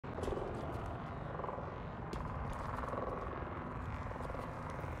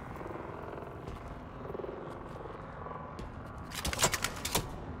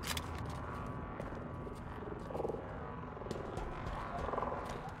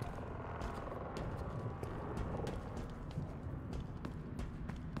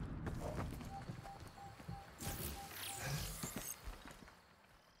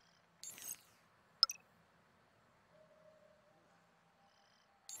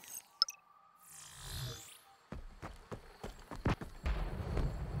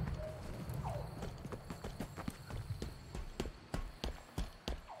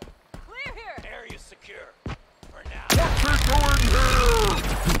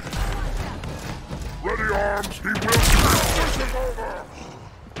bombs, he will push him over!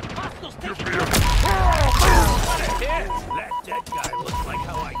 Hostiles Give taking me a... what a hit! That dead guy looks like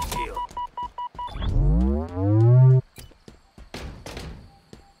how I feel.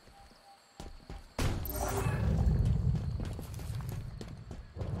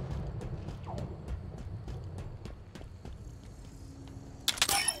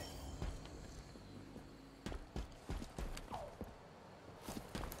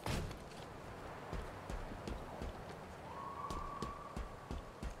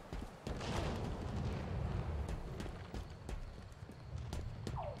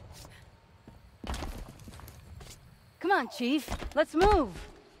 Come on, Chief. Let's move.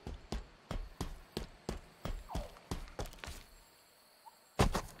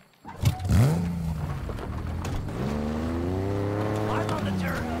 I'm on the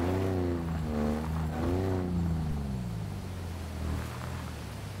turret.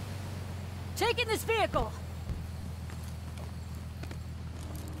 Take in this vehicle.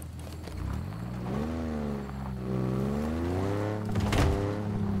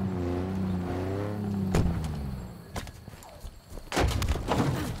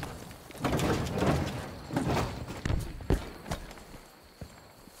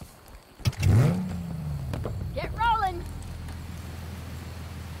 Get rolling.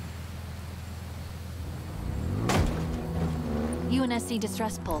 UNSC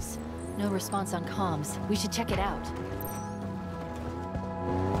distress pulse. No response on comms. We should check it out.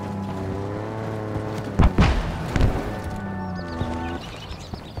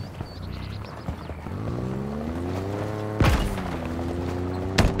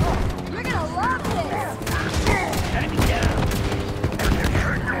 You're gonna love this. Enemy down.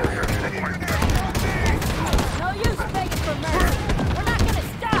 No use begging for mercy. We're not gonna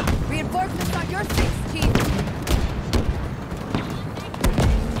stop. Reinforcements on your six, Chief.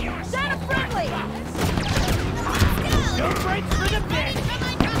 Santa friendly. No breaks for the big.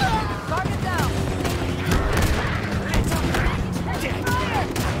 Target down.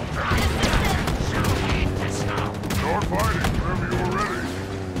 Start fighting whenever you're ready.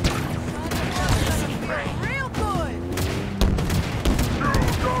 Real good.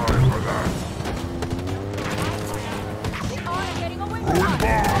 You'll die for that. On getting away from Ruin us.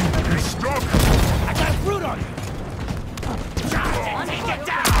 bomb! He's stuck! I got a brute on you. Take it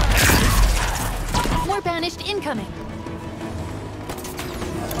down. More banished incoming.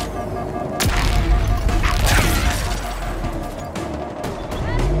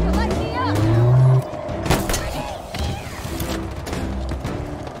 Let me up.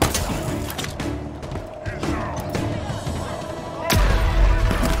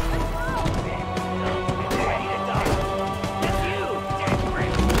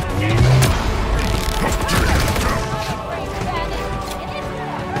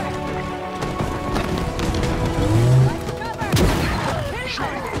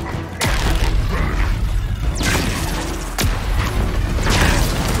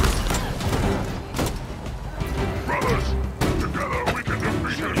 Brothers, together we can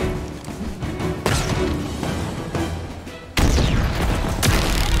defeat him!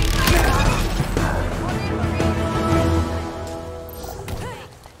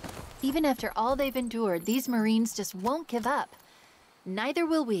 Even after all they've endured, these Marines just won't give up. Neither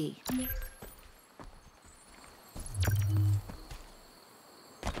will we.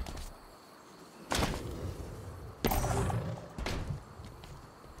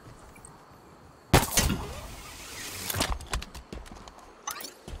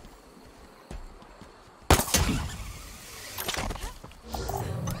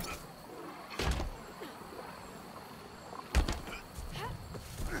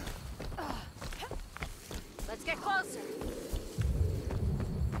 Let's get closer.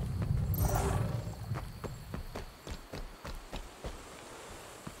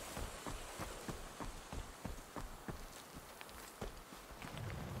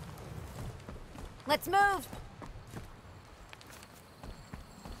 Let's move.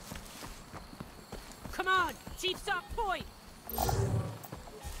 Come on, Chief's on point.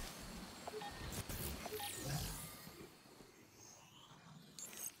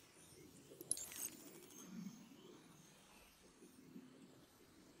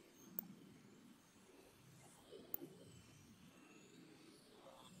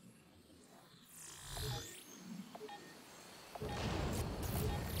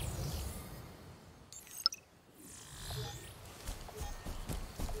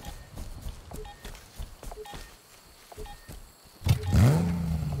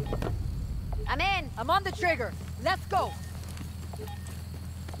 I'm in. I'm on the trigger. Let's go.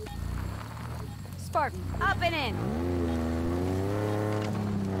 Spartan, up and in.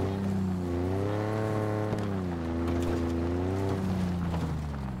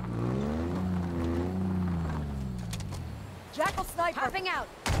 sniper! Popping out!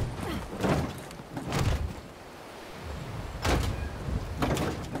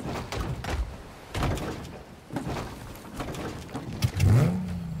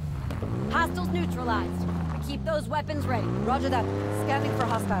 Hostiles neutralized. Keep those weapons ready. Roger that. Scanning for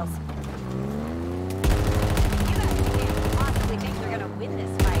hostiles. You guys can't possibly think they're gonna win this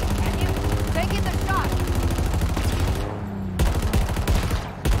fight, can you? Taking the shot!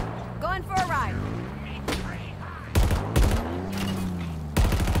 Going for a ride.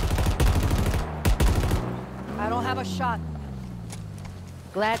 I don't have a shot.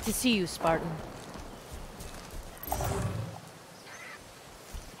 Glad to see you, Spartan.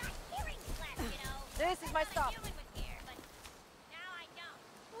 This is my stop.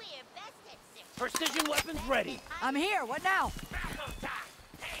 Precision weapons ready. I'm here. What now?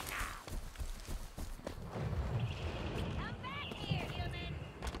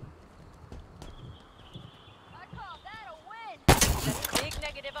 Big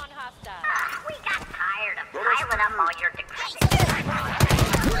negative on hostile. We got tired of piling up all your degrees.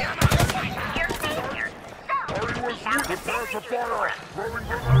 Your savior. So, Are you we found asleep? a Prepare very for fire! Throwing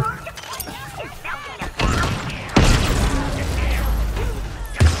grenade! yourself in a battle.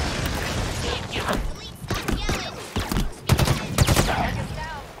 Target's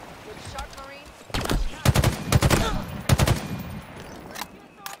down. With sharp marines.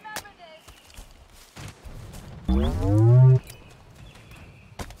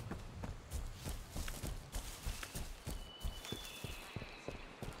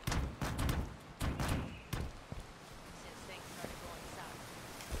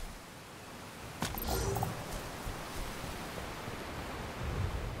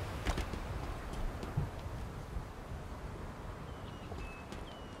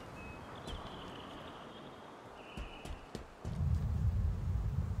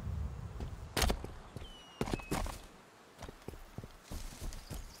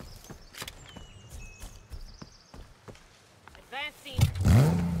 Advancing.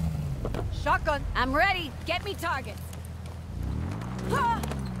 Shotgun. I'm ready. Get me targets. Ah!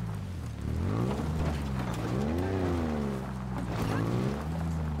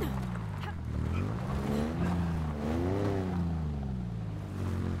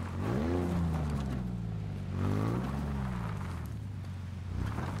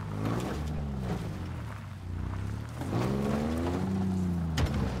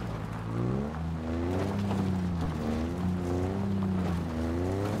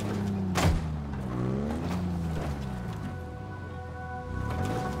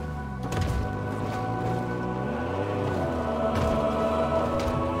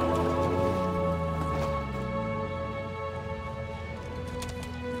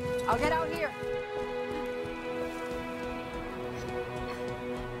 I'll get out here.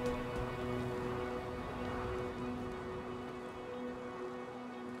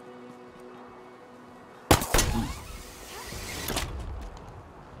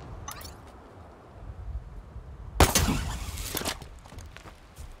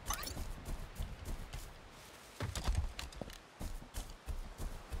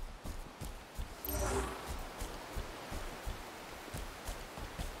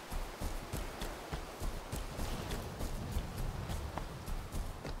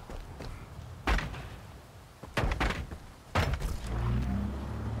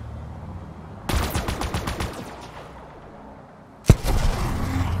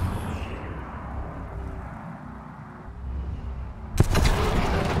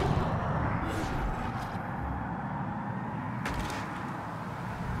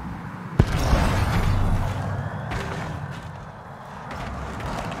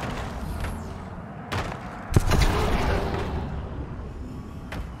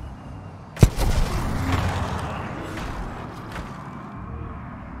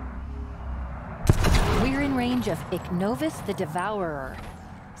 We're in range of Ignovis the Devourer.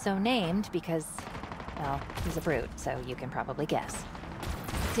 So named because, well, he's a brute, so you can probably guess.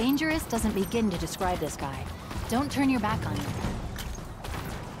 Dangerous doesn't begin to describe this guy. Don't turn your back on him.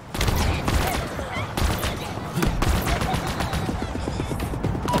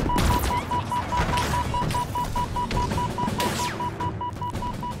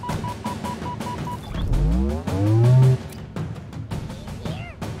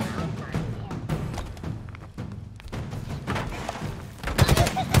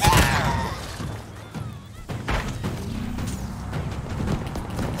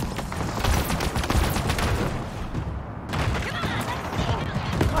 Come on!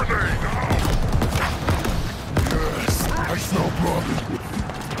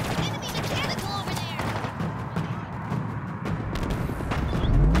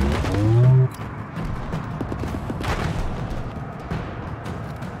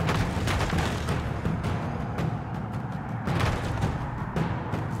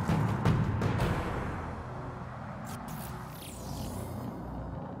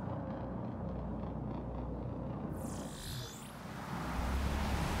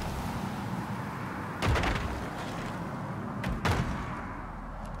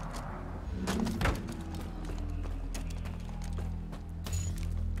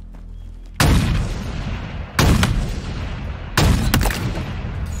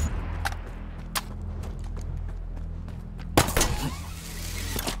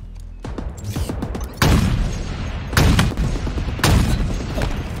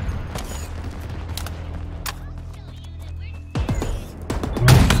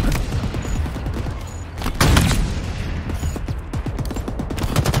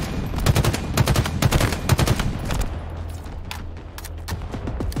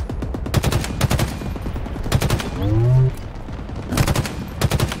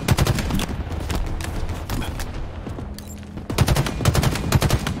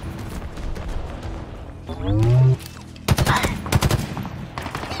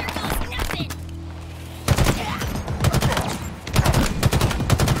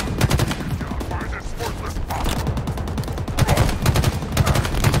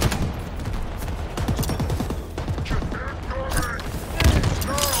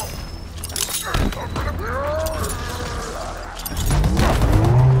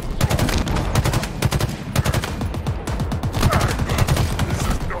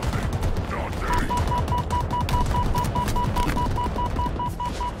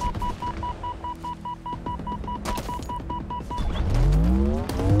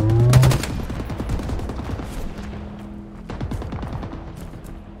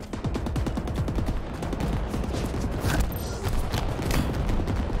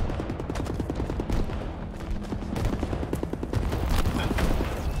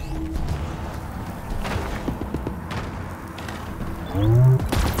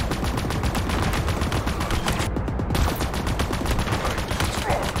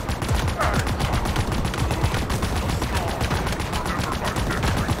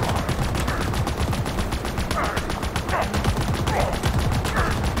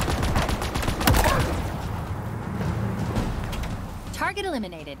 Target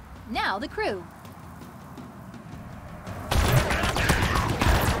eliminated. Now the crew.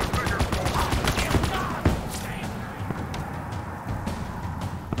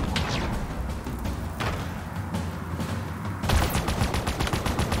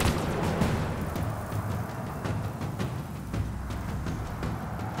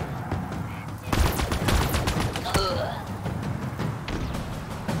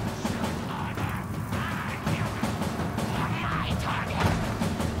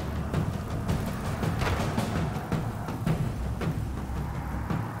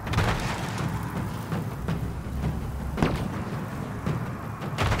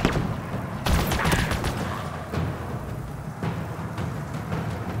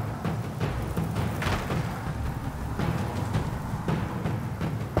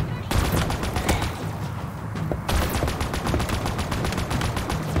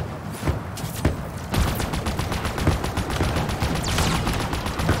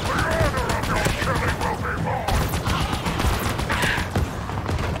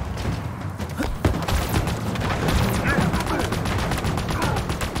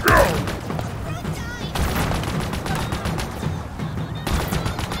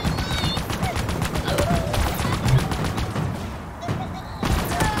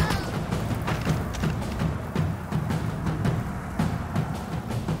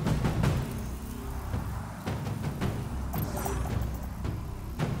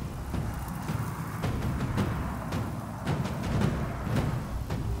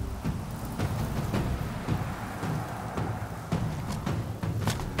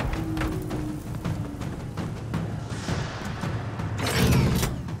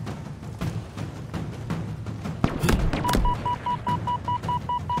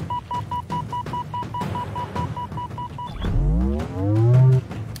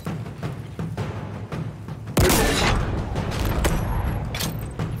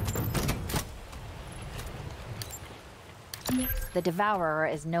 The Devourer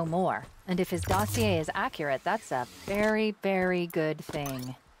is no more. And if his dossier is accurate, that's a very, very good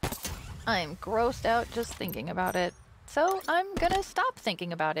thing. I'm grossed out just thinking about it. So I'm gonna stop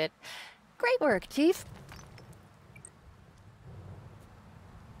thinking about it. Great work, Chief.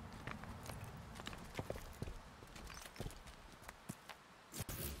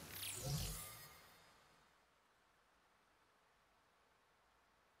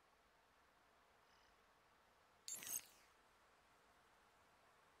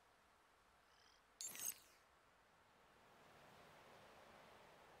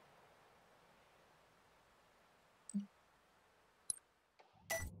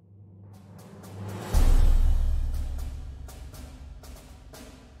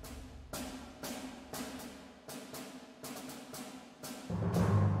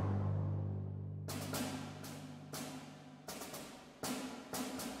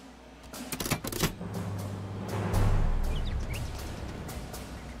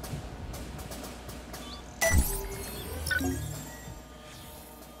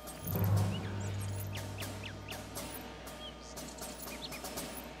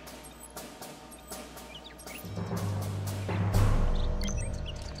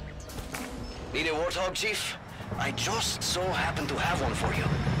 Need a warthog, Chief? I just so happen to have one for you.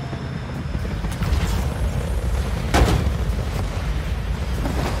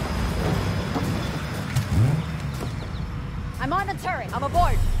 I'm on the turret. I'm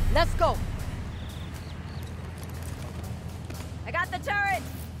aboard. Let's go. I got the turret.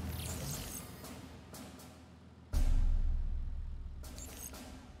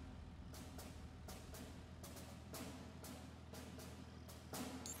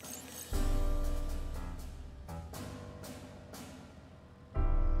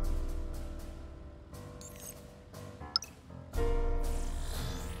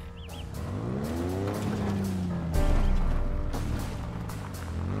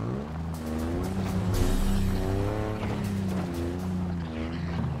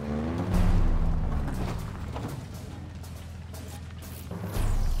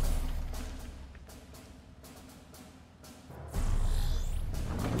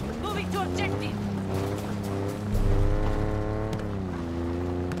 Moving to objective.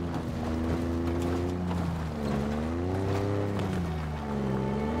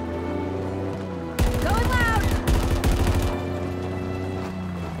 Going loud.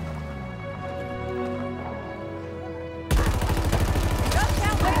 Just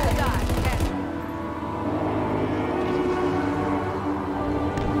can't wait to die. Okay.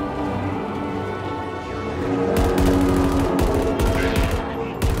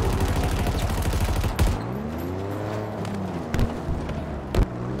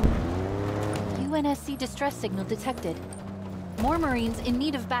 UNSC distress signal detected. More Marines in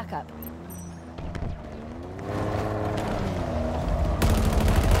need of backup.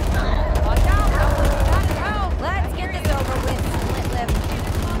 Watch out, bro. Gotta go. Let's get this over with. Split lift.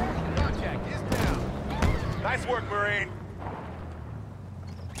 Contact is down. Nice work, Marine.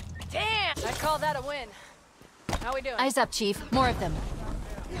 Damn! I call that a win. How we doing? Eyes up, Chief. More of them.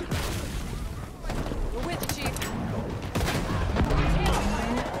 We're with the chief.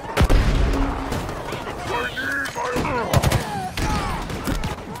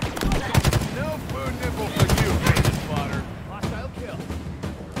 No food nibble for you, cannon fodder. Hostile kill.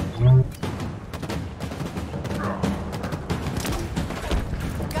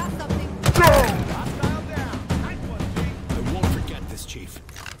 Got something. Hostile down. Nice one, Chief. I won't forget this, Chief.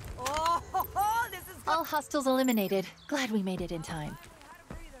 Oh, this is All hostiles eliminated. Glad we made it in time.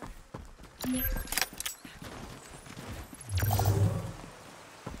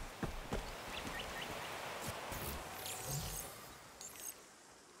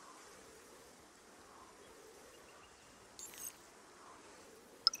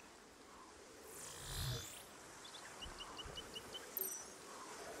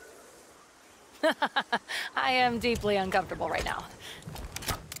 I am deeply uncomfortable right now.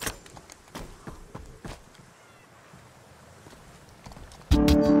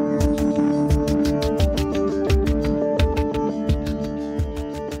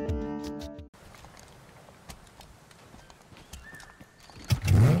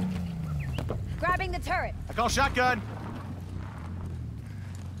 grabbing the turret. I call shotgun.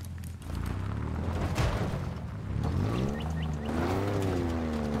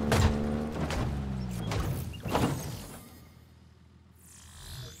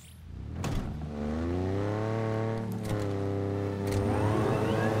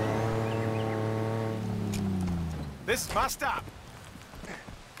 This is my stop.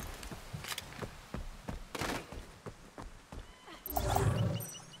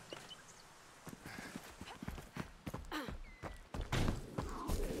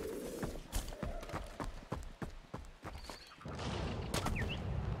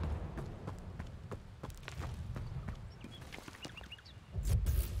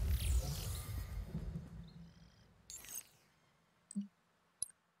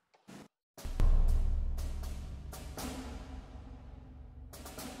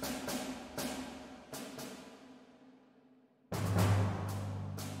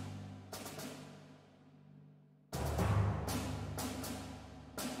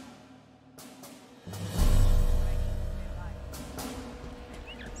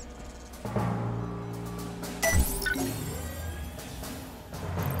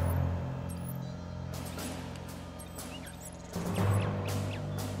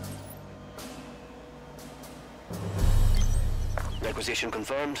 Requisition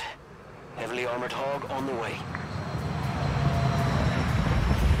confirmed. Heavily armored hog on the way.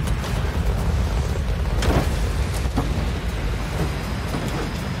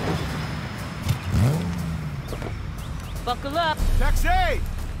 Buckle up. Taxi!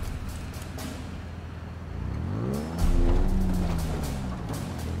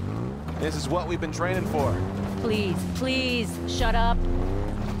 This is what we've been training for. Please, please, shut up.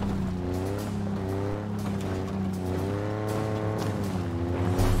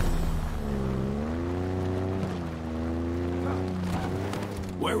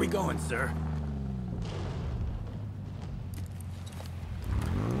 Where are we going, sir?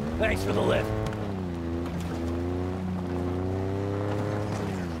 Thanks for the lift.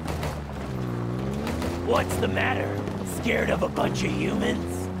 What's the matter? Scared of a bunch of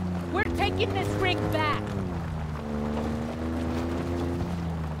humans? We're taking this ring back.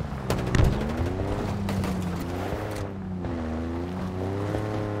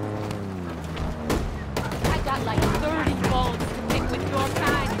 I got like 30 bones to pick with your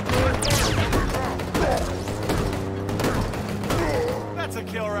kind. That's a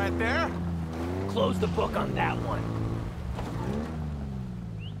kill right there. Close the book on that one.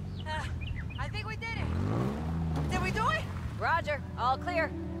 I think we did it. Did we do it? Roger. All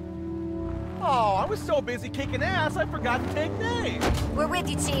clear. Oh, I was so busy kicking ass, I forgot to take names. We're with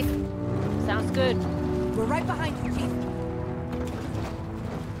you, Chief. Sounds good. We're right behind you, Chief.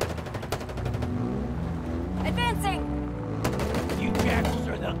 Advancing! You jackals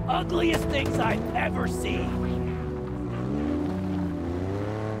are the ugliest things I've ever seen.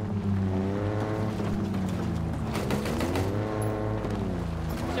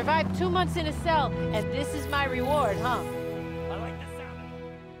 Survived 2 months in a cell, and this is my reward, huh? I like the sound.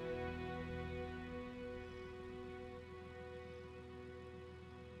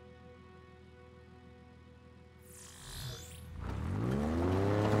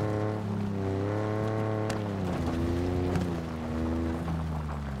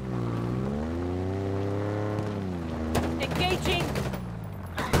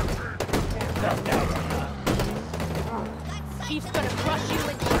 you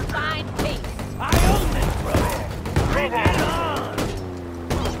with your fine pace. I own this, bro! Bring it on!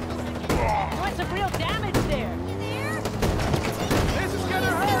 Doing some real damage there. This is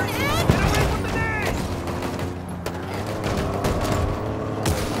gonna hurt! Get away from the net!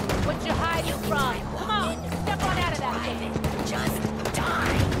 What you hiding from? Come on, step on out of that thing. Just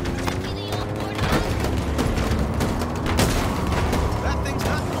die. That thing's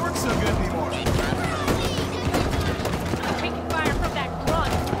not working so good anymore. Taking fire from that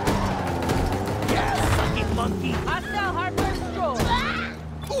grunt. Yeah, sucking monkey! Hostile hardware destroyed.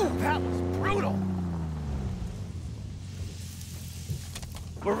 Ooh, that was brutal!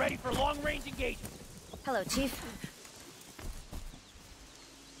 We're ready for long-range engagement. Hello, Chief.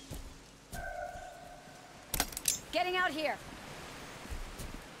 Getting out here.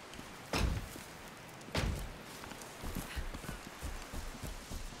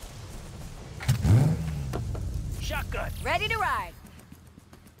 Shotgun! Ready to ride.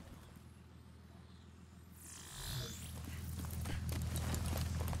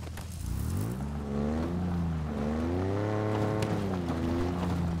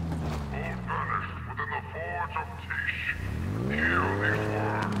 All vanished within the forge of Tish. Hear these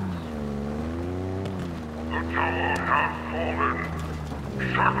words. The tower has fallen.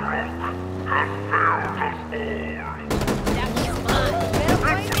 Shakrok has failed us all. That was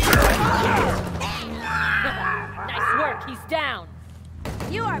mine. Nice work, he's down.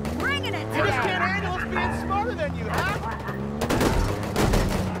 You are bringing it You just today. can't handle us being smarter than you, huh?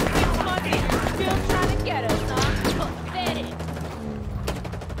 This monkey is still trying to get us, huh? Pathetic.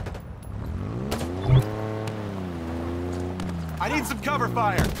 I need some cover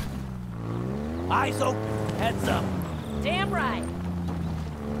fire. Eyes open, heads up. Damn right.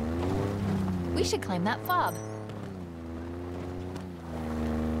 We should climb that fob.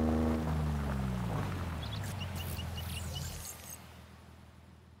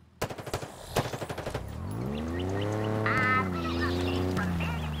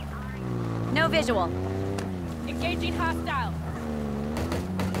 No visual. Engaging hostile.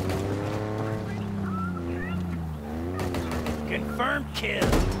 Confirmed kill.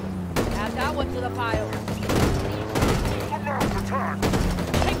 Add that one to the pile. Advance attack!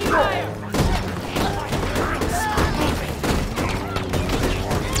 Taking fire.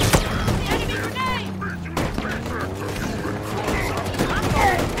 Enemy grenade.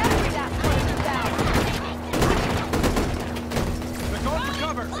 Enemy that place down. They're going for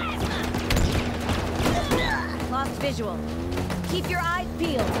cover. Lost visual. Keep your eyes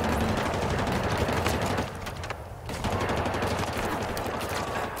peeled.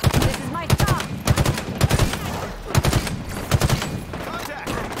 This is my stop. Contact.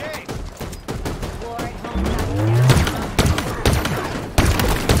 Engage. War at home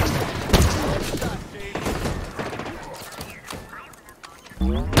got me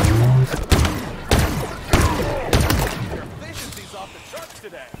Your efficiency's off the charts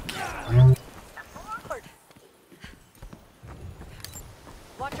today.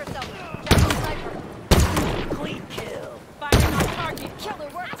 Watch yourself. Jackal sniper. Clean kill. Firing on target. Killer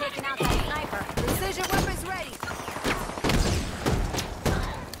work taking out that sniper. Precision weapons ready.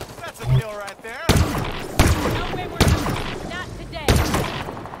 That's a kill right there. No way we're not today.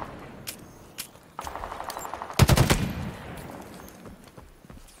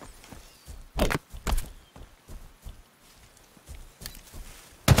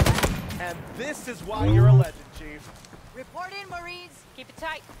 And this is why you're a legend, Chief. Report in, Marines. Keep it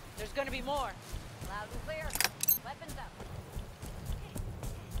tight. There's gonna be more. Loud and clear. Weapons up.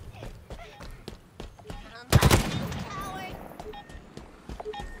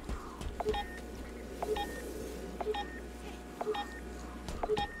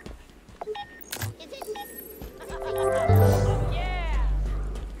 Yeah.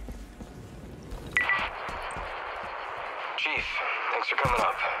 Chief, thanks for coming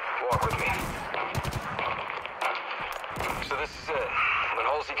up. Walk with me. So this is it. When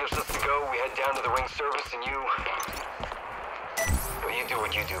Halsey gives us the go, we head down to the ring service and you... Well, you do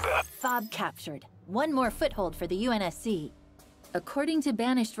what you do best. Fob captured. One more foothold for the UNSC. According to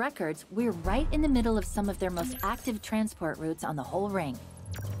Banished records, we're right in the middle of some of their most active transport routes on the whole ring.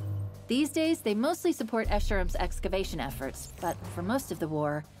 These days, they mostly support Escherum's excavation efforts, but for most of the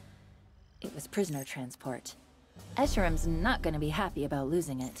war, it was prisoner transport. Escherum's not going to be happy about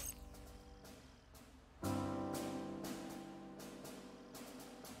losing it.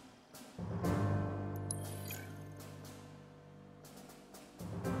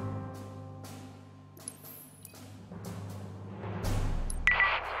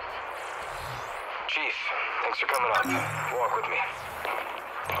 Chief, thanks for coming up. Walk with me.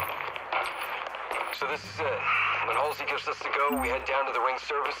 So this is it. When Halsey gives us the go, we head down to the ring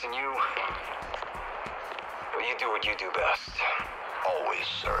service and you... Well, you do what you do best. Always,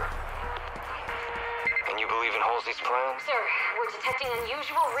 sir. And you believe in Halsey's plan? Sir, we're detecting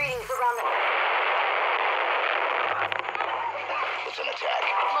unusual readings around the... It's an attack.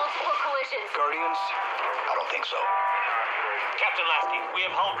 Multiple collisions. Guardians? I don't think so. Captain Lasky, we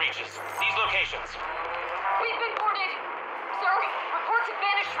have hull breaches. These locations. We've been boarded. Sir, reports of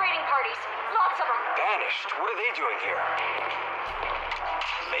banished raiding parties. Lots of them. Banished? What are they doing here?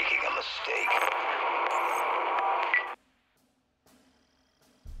 Making a mistake.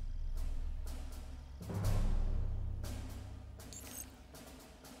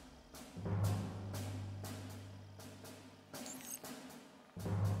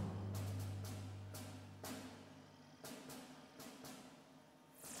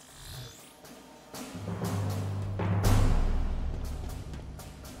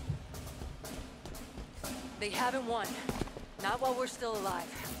 They haven't won. Not while we're still alive.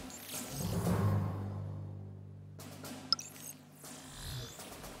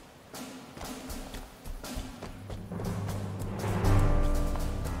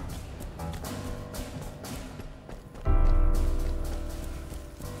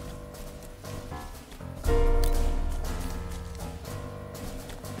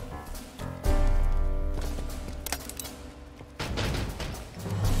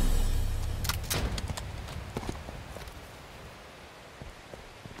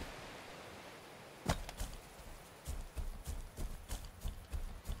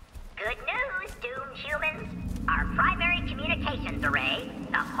 Good news, doomed humans. Our primary communications array,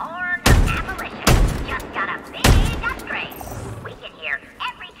 the Horn of Abolition, just got a big upgrade. We can hear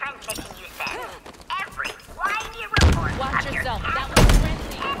every transmission you send, every whiny report Watch of your yourself. That capture, was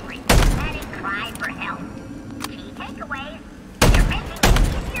friendly. every pathetic cry for help. Key takeaways, you're making it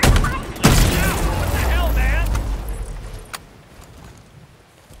easier to find you. What the hell, man?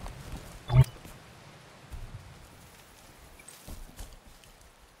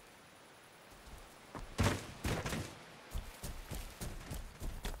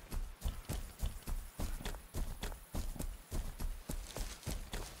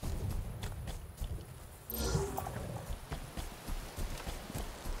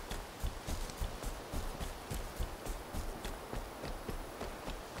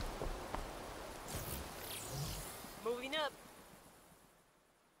 Moving up.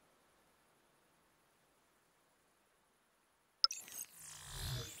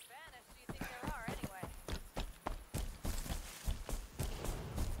 Spanish do you think there are anyway?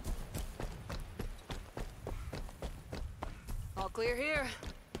 All clear here.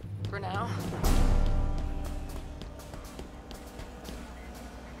 For now.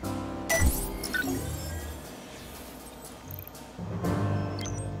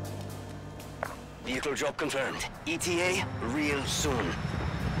 Vehicle drop confirmed. ETA real soon.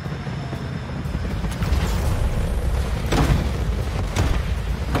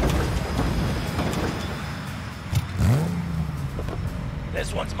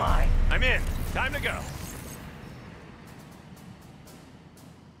 This one's mine. I'm in. Time to go.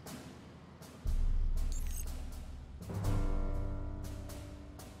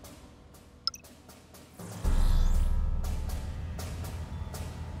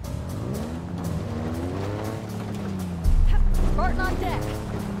 Spartan on deck.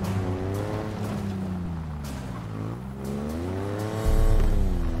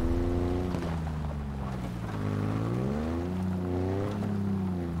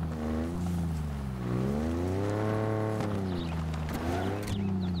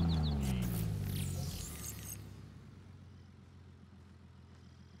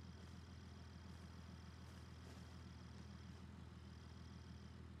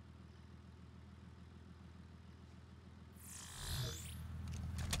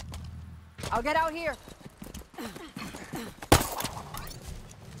 I'll get out here.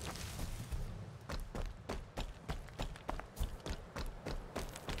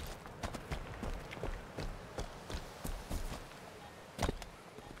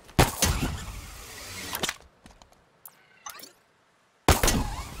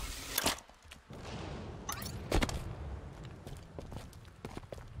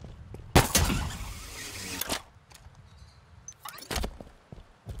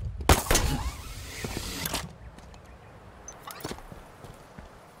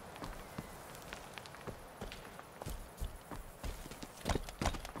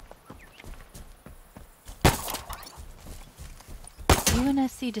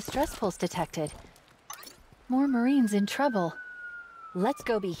 UNSC distress pulse detected. More Marines in trouble. Let's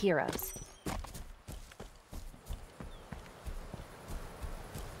go be heroes.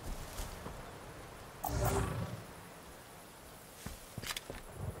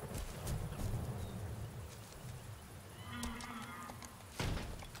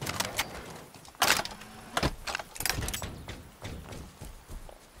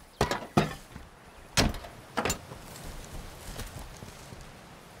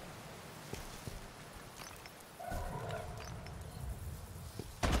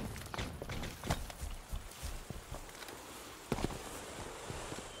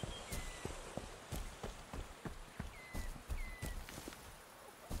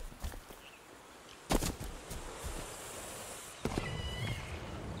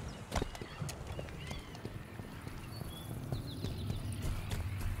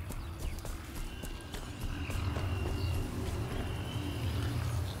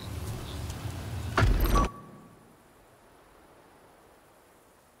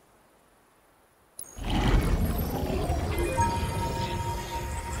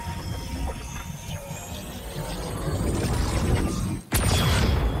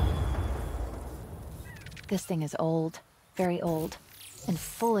 This thing is old, very old, and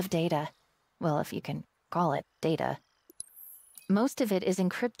full of data. Well, if you can call it data. Most of it is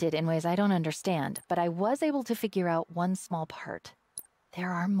encrypted in ways I don't understand, but I was able to figure out one small part.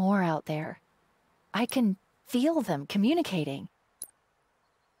 There are more out there. I can feel them communicating.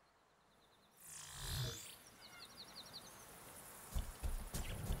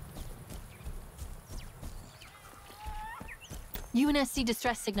 UNSC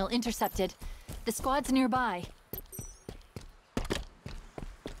distress signal intercepted. The squad's nearby.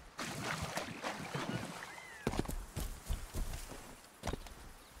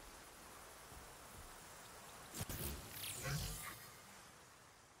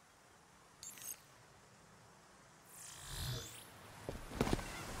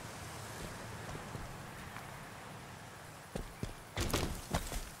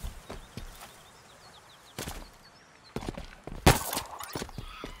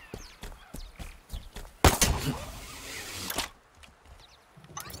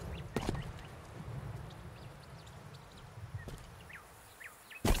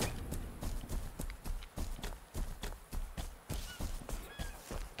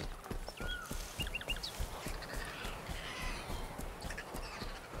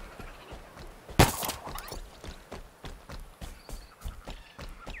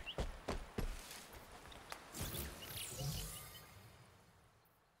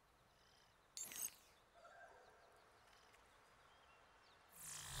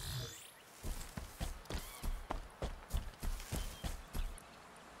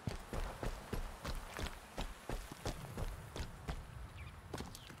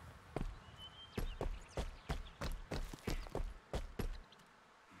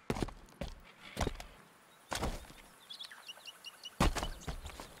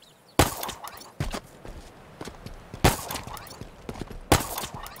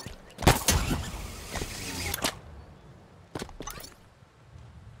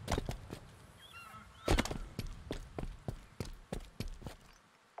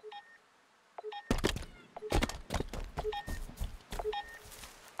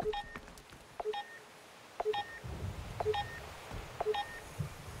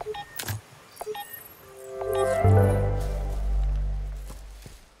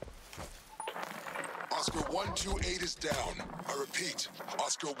 Oscar 128 is down. I repeat,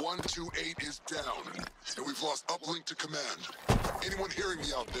 Oscar 128 is down. And we've lost uplink to command. Anyone hearing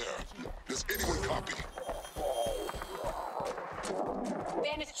me out there? Does anyone copy?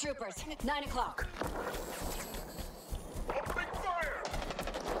 Banished troopers, 9 o'clock. Opening fire!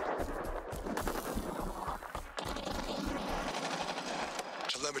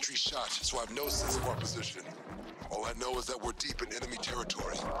 Telemetry shot, so I have no sense of our position. All I know is that we're deep in enemy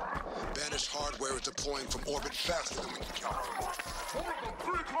territory. Banished hardware is deploying from orbit faster than we can count. Oracle,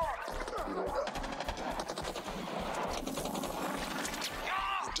 3 o'clock!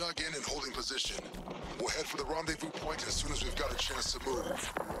 We're dug in and holding position. We'll head for the rendezvous point as soon as we've got a chance to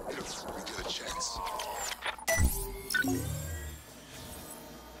move. If we get a chance.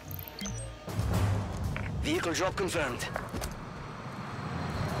 Vehicle drop confirmed.